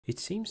It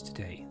seems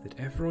today that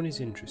everyone is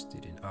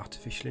interested in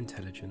artificial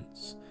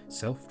intelligence,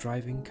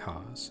 self-driving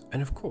cars,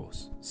 and of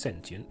course,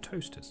 sentient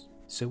toasters.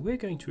 So we're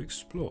going to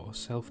explore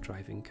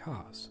self-driving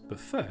cars, but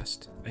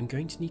first I'm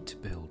going to need to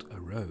build a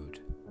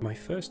road. My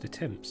first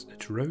attempts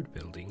at road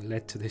building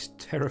led to this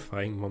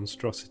terrifying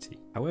monstrosity.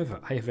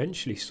 However, I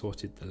eventually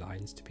sorted the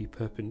lines to be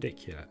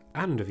perpendicular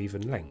and of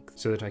even length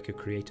so that I could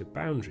create a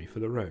boundary for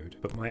the road,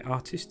 but my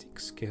artistic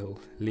skill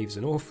leaves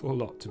an awful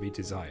lot to be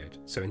desired,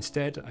 so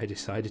instead I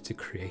decided to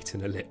create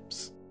an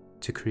ellipse.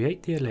 To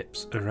create the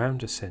ellipse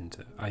around a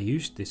centre, I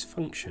used this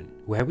function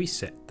where we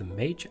set the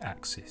major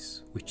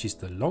axis, which is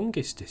the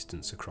longest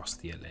distance across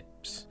the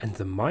ellipse, and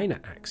the minor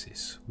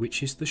axis,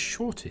 which is the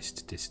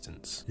shortest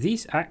distance.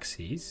 These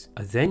axes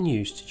are then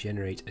used to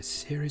generate a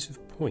series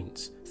of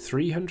points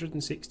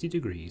 360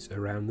 degrees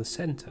around the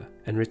centre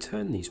and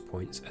return these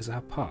points as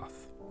our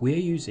path. We're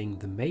using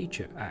the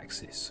major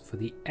axis for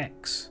the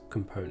x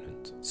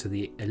component, so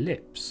the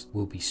ellipse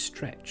will be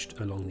stretched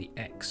along the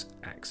x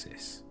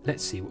axis.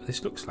 Let's see what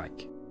this looks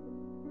like.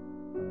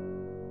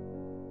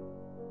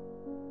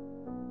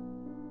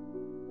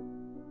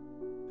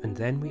 And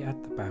then we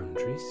add the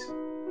boundaries.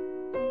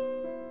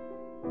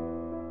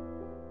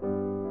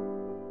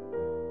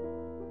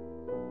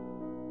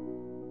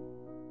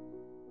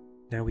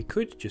 Now we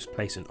could just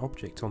place an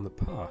object on the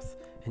path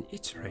and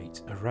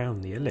iterate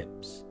around the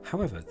ellipse.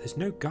 However, there's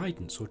no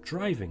guidance or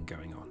driving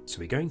going on, so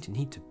we're going to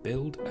need to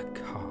build a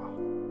car.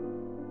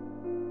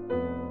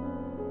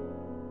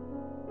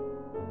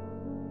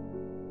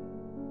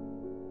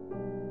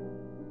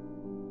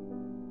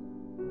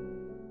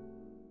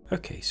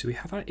 Okay, so we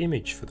have our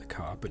image for the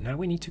car, but now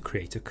we need to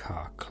create a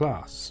car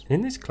class.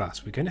 In this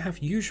class, we're going to have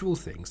usual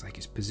things like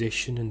its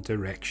position and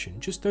direction,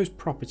 just those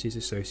properties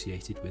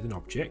associated with an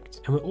object.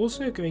 And we're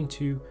also going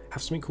to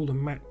have something called a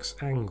max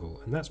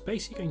angle, and that's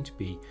basically going to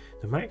be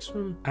the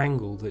maximum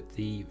angle that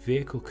the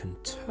vehicle can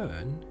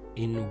turn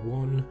in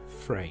one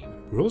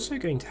frame. We're also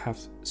going to have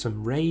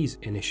some rays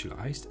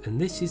initialized, and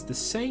this is the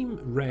same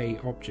ray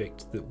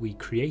object that we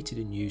created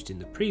and used in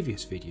the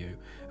previous video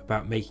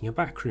about making a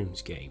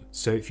backrooms game.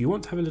 So if you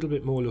want to have a little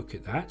bit more look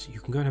at that, you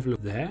can go and have a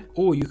look there,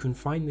 or you can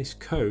find this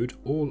code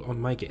all on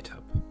my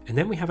GitHub. And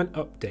then we have an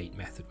update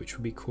method, which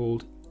will be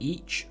called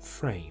each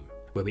frame,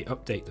 where we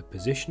update the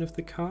position of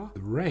the car,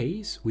 the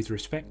rays with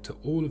respect to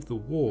all of the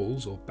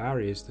walls or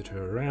barriers that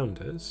are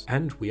around us,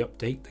 and we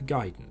update the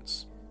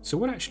guidance. So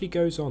what actually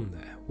goes on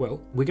there?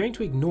 Well, we're going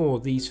to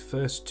ignore these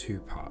first two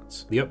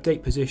parts. The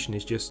update position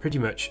is just pretty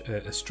much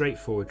a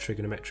straightforward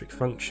trigonometric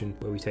function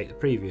where we take the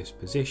previous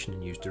position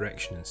and use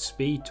direction and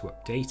speed to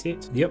update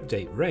it. The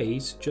update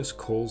rays just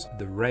calls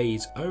the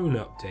ray's own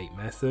update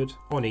method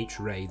on each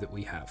ray that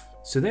we have.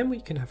 So then we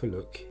can have a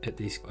look at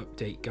this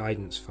update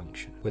guidance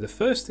function, where the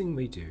first thing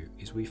we do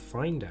is we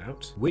find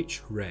out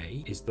which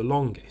ray is the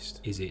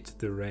longest. Is it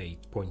the ray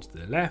pointing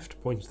to the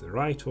left, pointing to the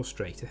right, or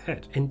straight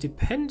ahead? And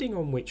depending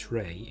on which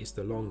ray is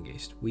the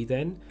longest, we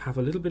then have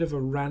a little bit of a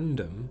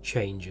random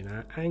change in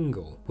our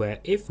angle, where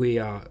if we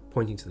are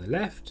pointing to the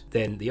left,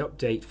 then the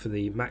update for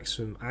the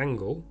maximum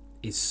angle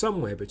is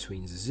somewhere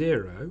between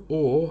 0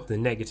 or the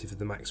negative of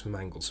the maximum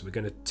angle. So we're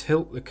going to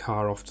tilt the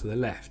car off to the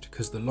left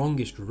because the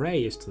longest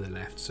ray is to the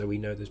left, so we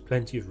know there's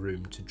plenty of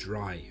room to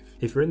drive.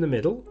 If we're in the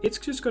middle, it's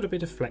just got a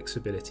bit of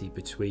flexibility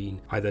between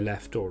either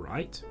left or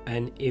right,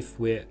 and if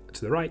we're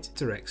to the right, it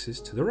directs us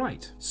to the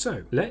right.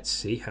 So let's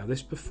see how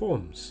this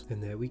performs.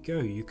 And there we go,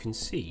 you can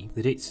see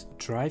that it's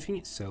driving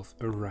itself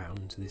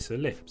around this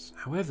ellipse.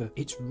 However,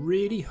 it's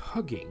really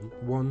hugging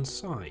one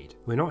side.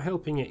 We're not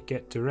helping it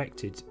get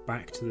directed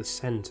back to the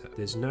center.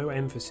 There's no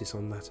emphasis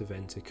on that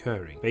event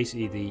occurring.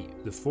 Basically,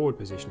 the forward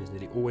position is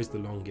nearly always the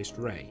longest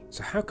ray.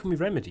 So how can we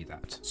remedy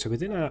that? So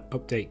within our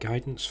update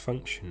guidance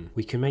function,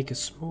 we can make a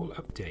small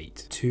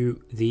update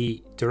to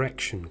the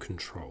direction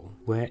control,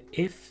 where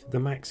if the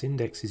max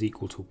index is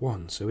equal to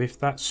 1, so if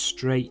that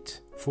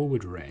straight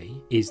forward ray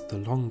is the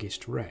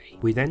longest ray,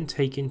 we then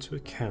take into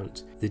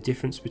account the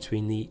difference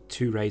between the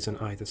two rays on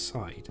either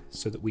side,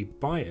 so that we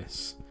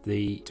bias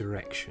the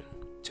direction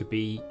to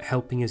be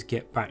helping us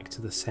get back to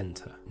the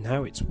center.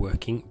 Now it's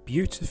working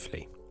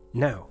beautifully.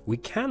 Now we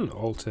can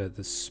alter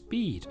the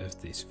speed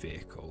of this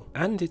vehicle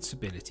and its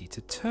ability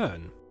to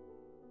turn.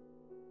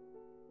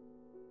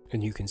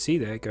 And you can see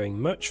they're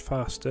going much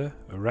faster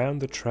around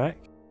the track.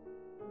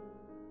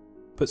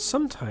 But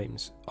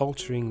sometimes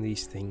altering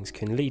these things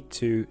can lead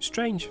to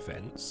strange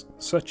events,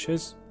 such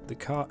as the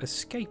car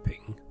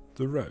escaping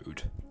the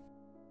road.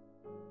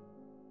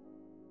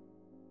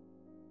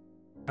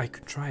 I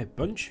could try a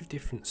bunch of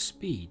different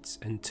speeds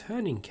and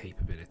turning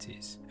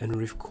capabilities and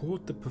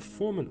record the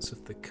performance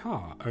of the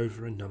car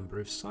over a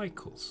number of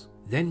cycles.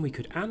 Then we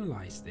could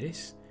analyze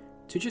this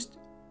to just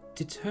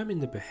determine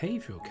the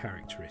behavioural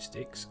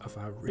characteristics of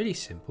our really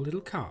simple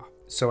little car.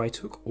 So I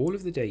took all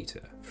of the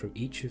data from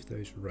each of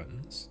those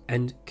runs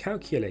and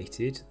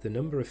calculated the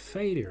number of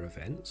failure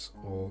events,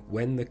 or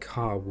when the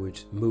car would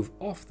move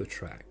off the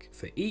track,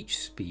 for each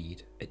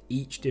speed at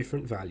each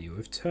different value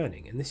of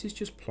turning, and this is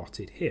just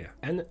plotted here.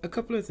 And a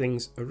couple of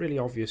things are really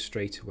obvious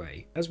straight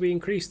away. As we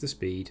increase the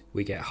speed,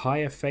 we get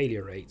higher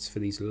failure rates for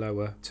these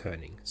lower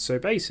turning. So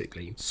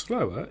basically,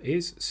 slower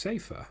is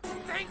safer.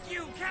 Thank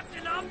you,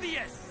 Captain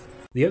Obvious!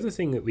 The other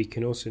thing that we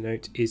can also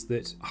note is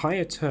that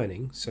higher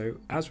turning, so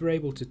as we're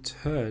able to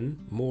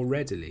turn more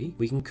readily,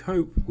 we can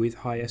cope with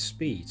higher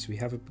speeds. We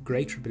have a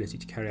greater ability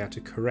to carry out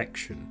a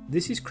correction.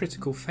 This is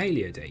critical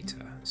failure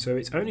data, so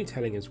it's only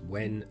telling us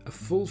when a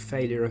full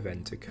failure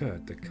event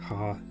occurred, the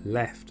car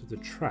left the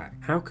track.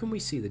 How can we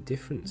see the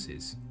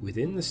differences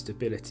within the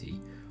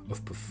stability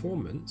of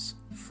performance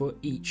for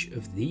each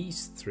of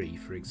these three,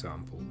 for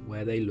example,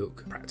 where they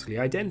look practically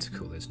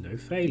identical, there's no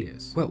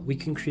failures? Well, we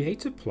can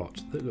create a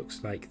plot that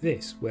looks like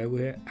this, where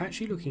we're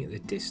actually looking at the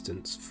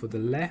distance for the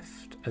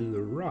left and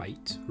the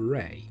right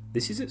ray.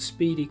 This is at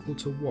speed equal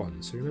to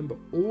 1, so remember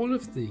all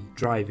of the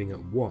driving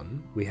at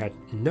 1, we had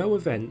no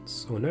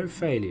events or no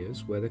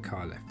failures where the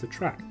car left the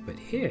track. But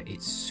here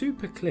it's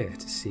super clear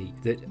to see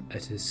that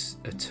at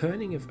a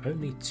turning of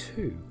only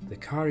 2, the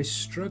car is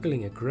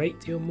struggling a great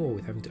deal more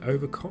with having to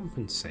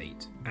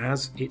overcompensate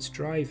as it's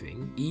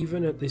driving,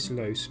 even at this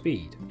low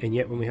speed. And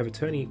yet when we have a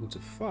turning equal to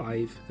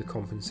 5, the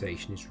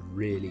compensation is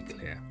really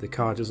clear. The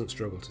car doesn't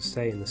struggle to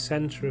stay in the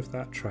centre of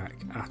that track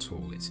at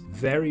all. It's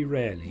very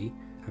rarely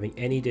having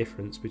any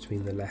difference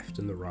between the left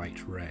and the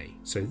right ray.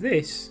 So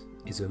this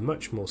is a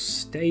much more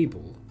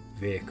stable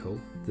vehicle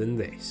than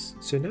this.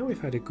 So now we've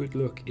had a good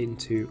look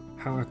into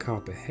how our car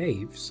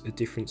behaves at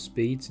different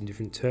speeds and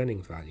different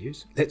turning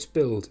values. Let's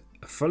build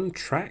a fun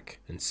track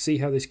and see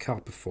how this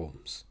car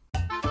performs.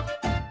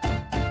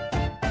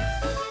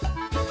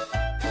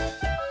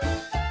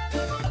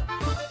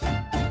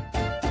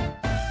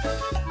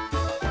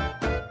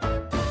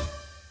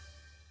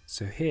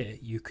 So here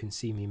you can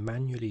see me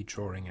manually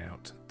drawing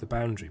out the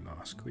boundary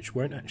mask, which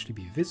won't actually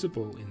be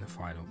visible in the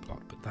final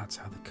plot, but that's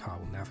how the car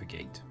will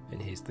navigate.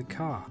 And here's the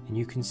car, and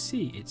you can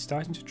see it's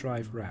starting to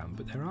drive around,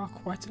 but there are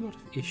quite a lot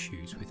of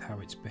issues with how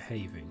it's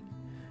behaving.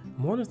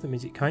 One of them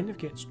is it kind of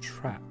gets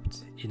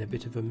trapped in a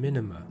bit of a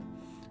minima,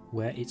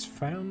 where it's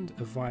found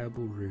a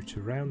viable route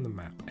around the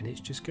map and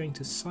it's just going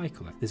to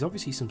cycle it. There's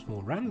obviously some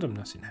small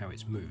randomness in how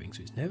it's moving,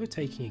 so it's never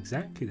taking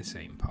exactly the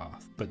same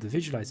path, but the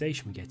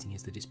visualization we're getting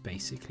is that it's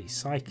basically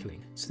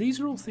cycling. So these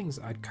are all things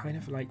that I'd kind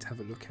of like to have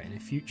a look at in a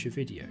future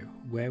video,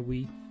 where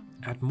we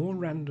add more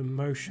random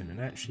motion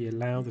and actually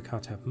allow the car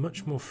to have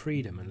much more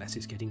freedom unless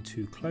it's getting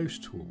too close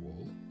to a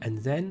wall. And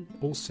then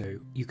also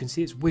you can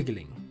see it's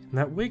wiggling, and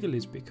that wiggle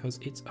is because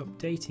it's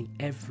updating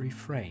every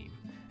frame.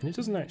 And it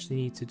doesn't actually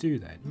need to do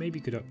that. Maybe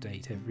you could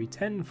update every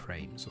 10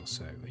 frames or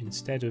so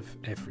instead of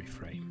every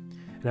frame.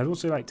 And I'd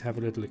also like to have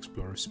a little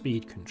explore of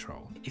speed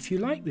control. If you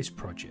like this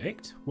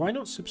project, why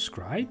not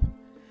subscribe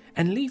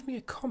and leave me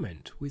a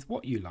comment with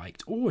what you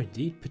liked, or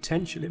indeed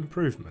potential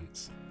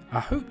improvements. I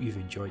hope you've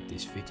enjoyed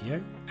this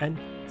video, and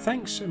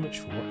thanks so much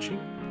for watching.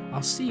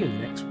 I'll see you in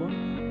the next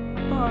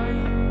one.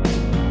 Bye!